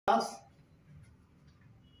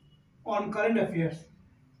on current affairs.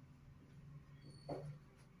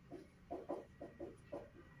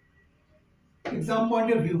 Exam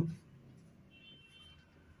point of view.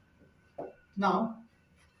 Now,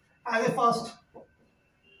 as a first,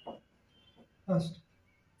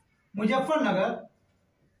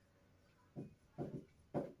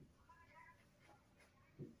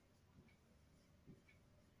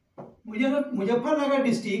 Muzaffarnagar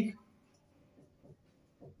district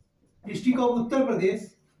of Uttar Pradesh,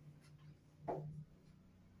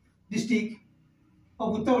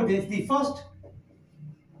 the first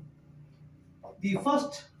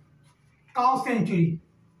cow sanctuary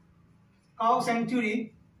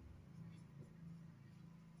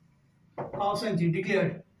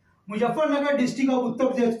declared. Muzaffarnagar district of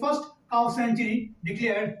Uttar Pradesh, first cow sanctuary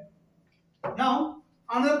declared. Now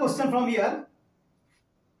another question from here.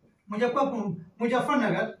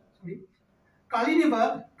 Muzaffarnagar,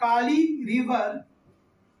 Kali River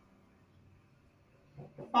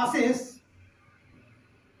passes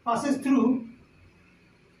through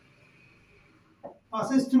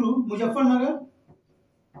Muzaffarnagar.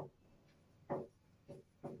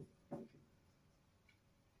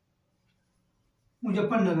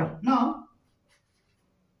 Now,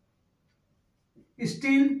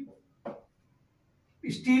 steel,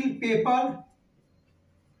 paper,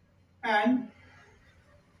 and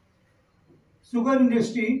sugar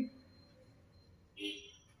industrials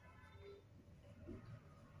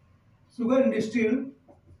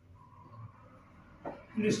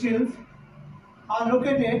are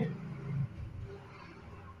located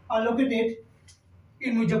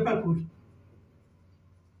in Muzaffarnagar.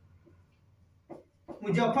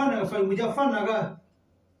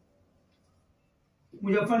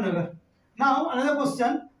 Now another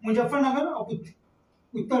question, Muzaffarnagar of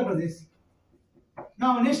Uttar Pradesh.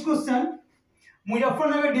 Now next question,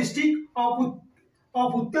 Muzaffarnagar district of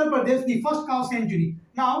Uttar Pradesh, the first cow sanctuary.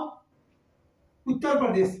 Now Uttar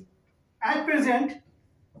Pradesh, at present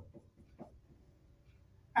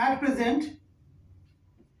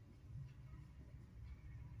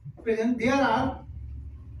there are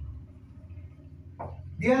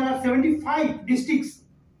 75 districts.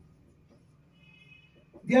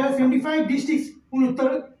 There are 75 districts in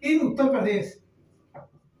Uttar Pradesh.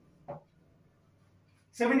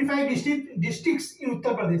 75 districts in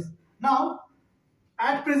Uttar Pradesh. Now,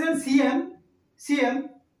 at present, CM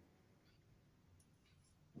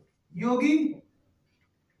Yogi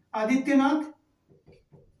Adityanath,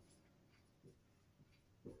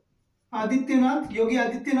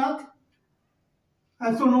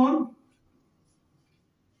 also known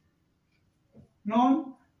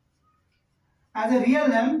as a real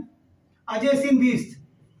name,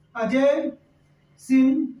 Ajay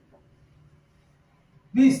Singh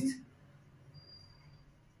Bist,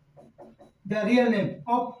 the real name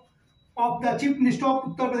of the Chief Minister of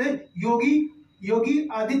Uttar Pradesh, Yogi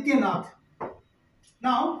Adityanath.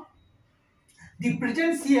 Now, the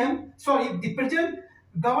present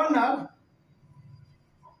governor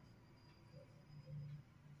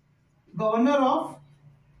of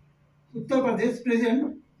Uttar Pradesh,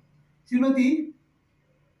 present, Srimati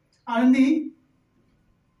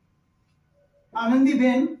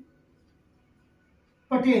Anandiben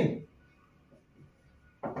Patel.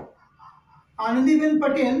 Anandiben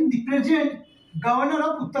Patel, the present governor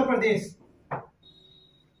of Uttar Pradesh.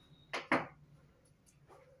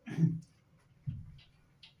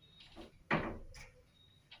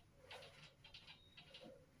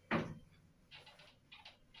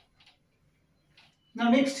 Now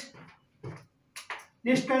next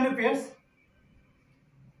current affairs.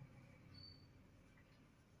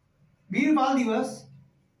 Veer Bal Divas,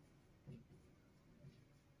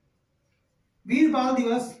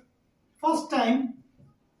 first time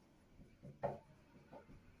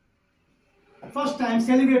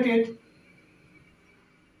celebrated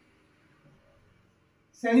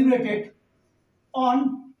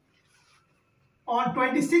on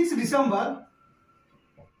 26 December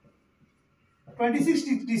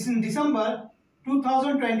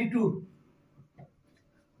 2022.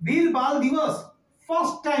 Veer Bal Divas,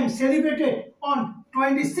 first time celebrated on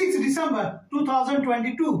 26 December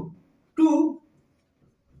 2022 to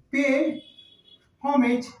pay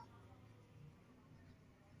homage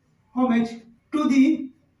to the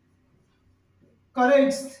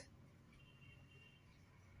courage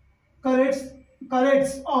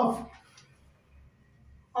of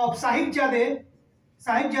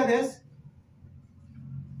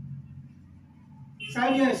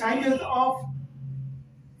Sahibzades of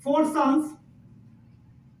four sons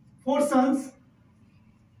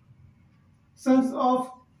of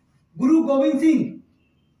Guru Gobind Singh.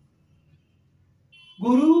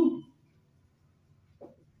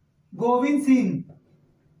 Govind Singh,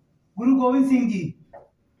 Guru Govind Singh Ji,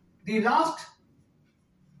 the last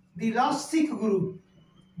Sikh Guru.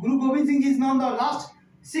 Guru Gobind Singh Ji is now the last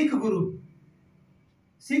Sikh Guru.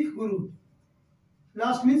 Sikh Guru.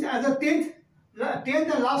 Last means as the 10th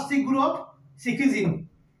and last Sikh Guru of Sikhism.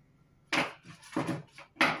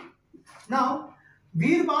 Now,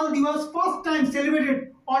 Veer Bal Divas first time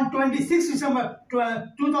celebrated on 26 December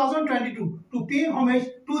 2022 to pay homage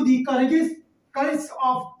to the courage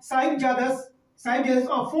of Sahibjadas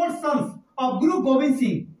of 4 sons of Guru Gobind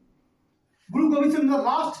Singh. Guru Gobind Singh is the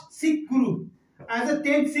last Sikh Guru as the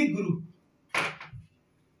 10th Sikh Guru.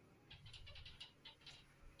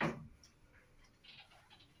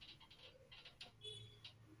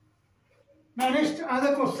 Now next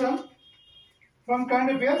other question from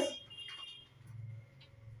current affairs.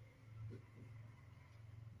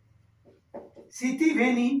 Siti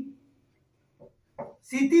Veni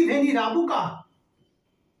Rabuka,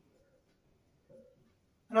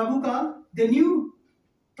 the new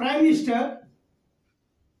Prime Minister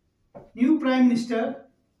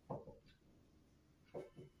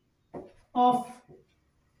of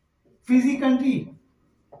Fiji country.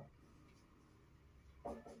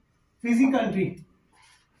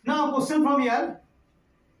 Now question from here.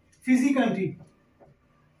 Fiji country.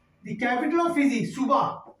 The capital of Fiji,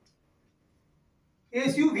 Suva.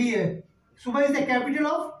 SUVA. Suva is the capital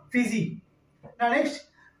of Fiji. Now next,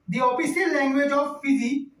 the official language of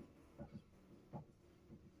Fiji.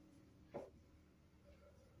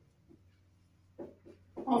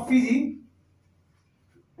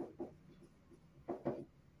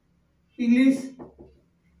 English,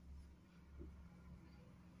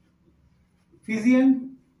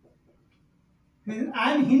 Fijian,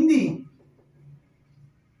 and Hindi.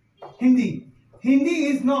 Hindi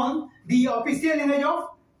is known the official language of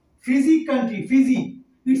Fiji country. Fiji,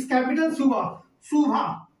 its capital Suva.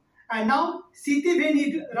 And now Siti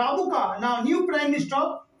Veni Rabuka, now new Prime Minister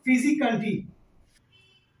of Fiji country.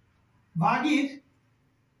 Bhagir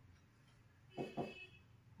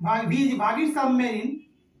submarine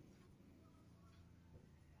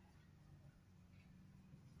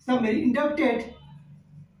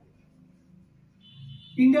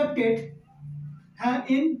inducted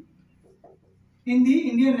in the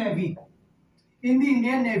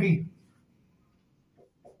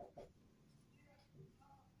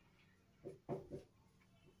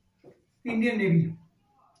Indian Navy.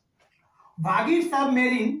 Bhagir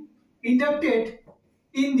submarine inducted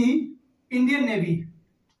in the Indian Navy.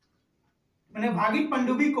 मैंने भागीर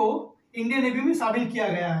पनडुब्बी को Indian navy में शामिल किया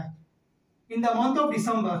गया है in the month of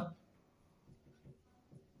December.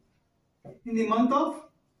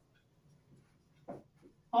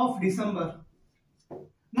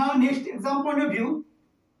 Now next exam point of view,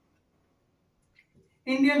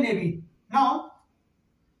 Indian Navy. Now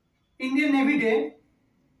Indian Navy Day.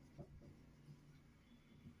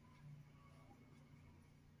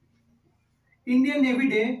 Indian Navy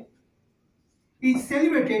Day is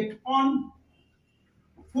celebrated on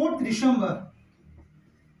 4th December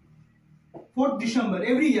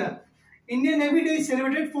every year. Indian Navy Day is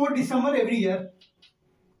celebrated 4th December every year.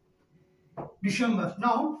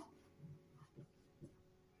 Now,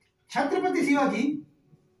 Chhatrapati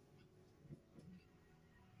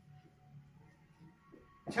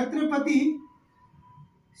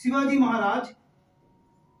Shivaji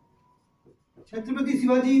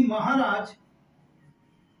Maharaj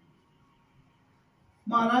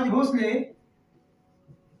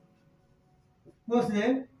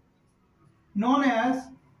Bhosle, known as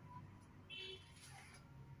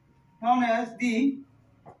the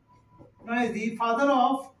father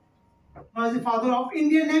of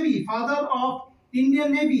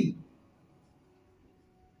Indian Navy.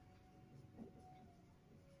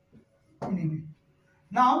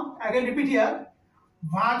 Now again repeat here.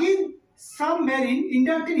 Bhagir submarine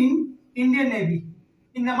inducted in Indian Navy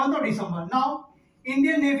in the month of December. Now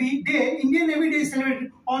Indian Navy Day is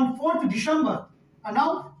celebrated on 4th December. And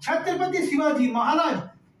now Chhatrapati Shivaji Maharaj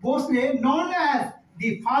Bhosle, known as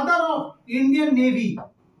the father of Indian Navy.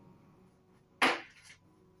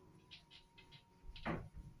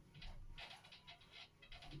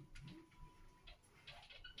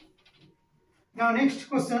 Now next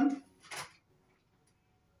question.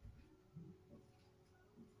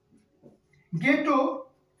 Gato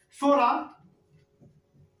Sola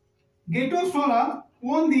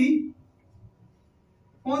won the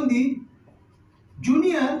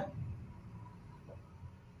junior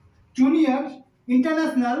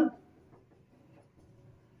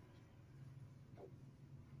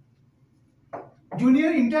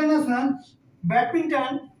international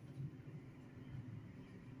badminton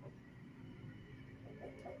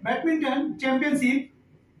Badminton Championship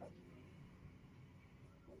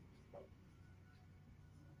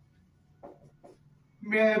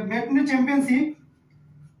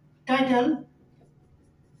title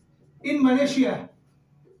in Malaysia.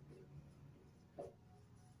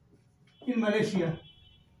 In Malaysia,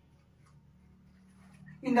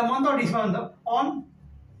 in the month of December, on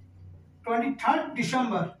 23rd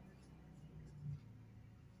December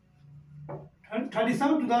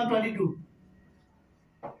 2022.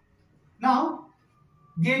 Now,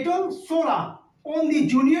 Gatot Sola won the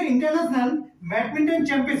Junior International Badminton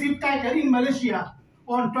Championship title in Malaysia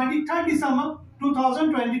on 23rd December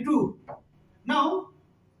 2022. Now,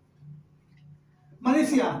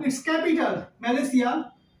 Malaysia, its capital,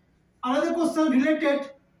 Malaysia. Another question related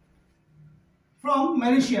from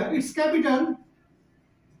Malaysia. Its capital,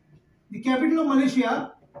 the capital of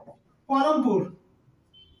Malaysia, Kuala Lumpur.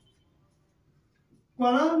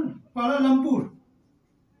 Kuala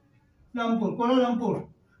Lumpur,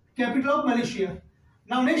 capital of Malaysia.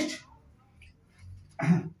 Now next,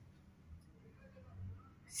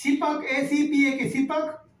 Sepak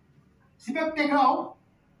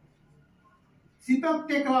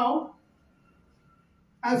Takraw,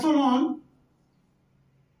 also known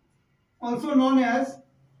as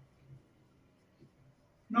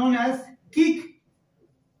kick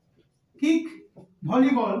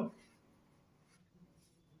volleyball.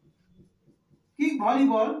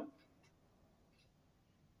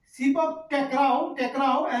 Sepak Takraw,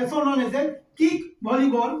 also known as a kick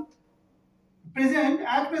volleyball,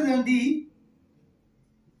 at present the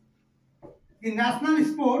national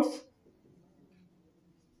sport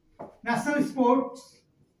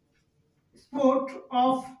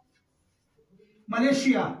of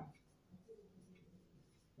Malaysia.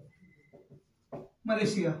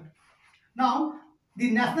 Now,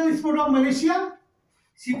 the national sport of Malaysia,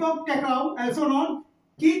 Sepak Takraw, also known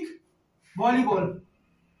kick volleyball.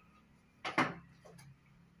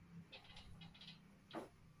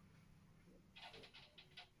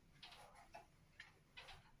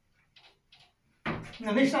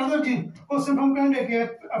 Now, next another question from current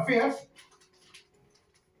affairs.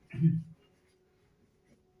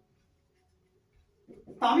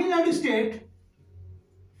 Tamil Nadu state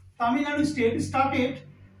started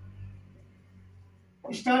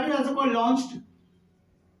as a called launched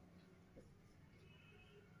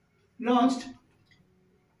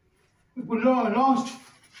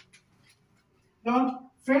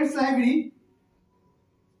Friends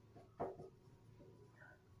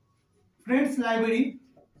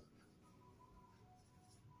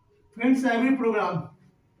Library program.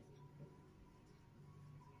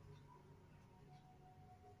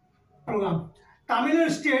 Tamil Nadu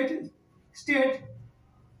state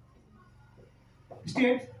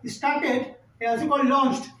started as called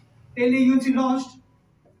launched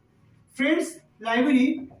Friends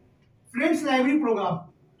Library program.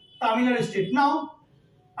 Tamil Nadu state. Now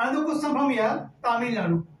another question from here. Tamil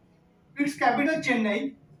Nadu. Its capital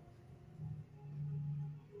Chennai.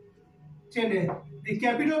 The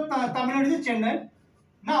capital of Tamil Nadu is Chennai.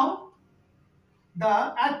 Now,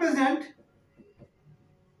 at present,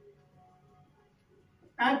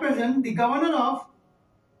 the governor of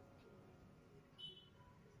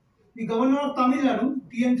Tamil Nadu,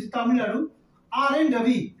 Tamil Nadu, R.N.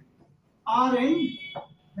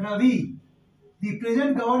 Ravi, the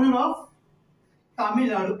present governor of Tamil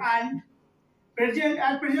Nadu, and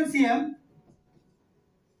at present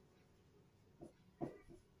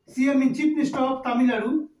CM in Chief Minister of Tamil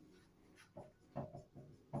Nadu,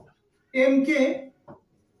 M.K.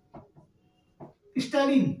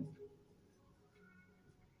 Stalin,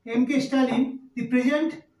 the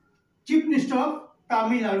present Chief Minister of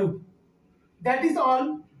Tamil Nadu. That is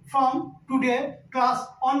all from today class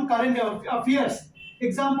on current affairs,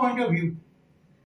 exam point of view.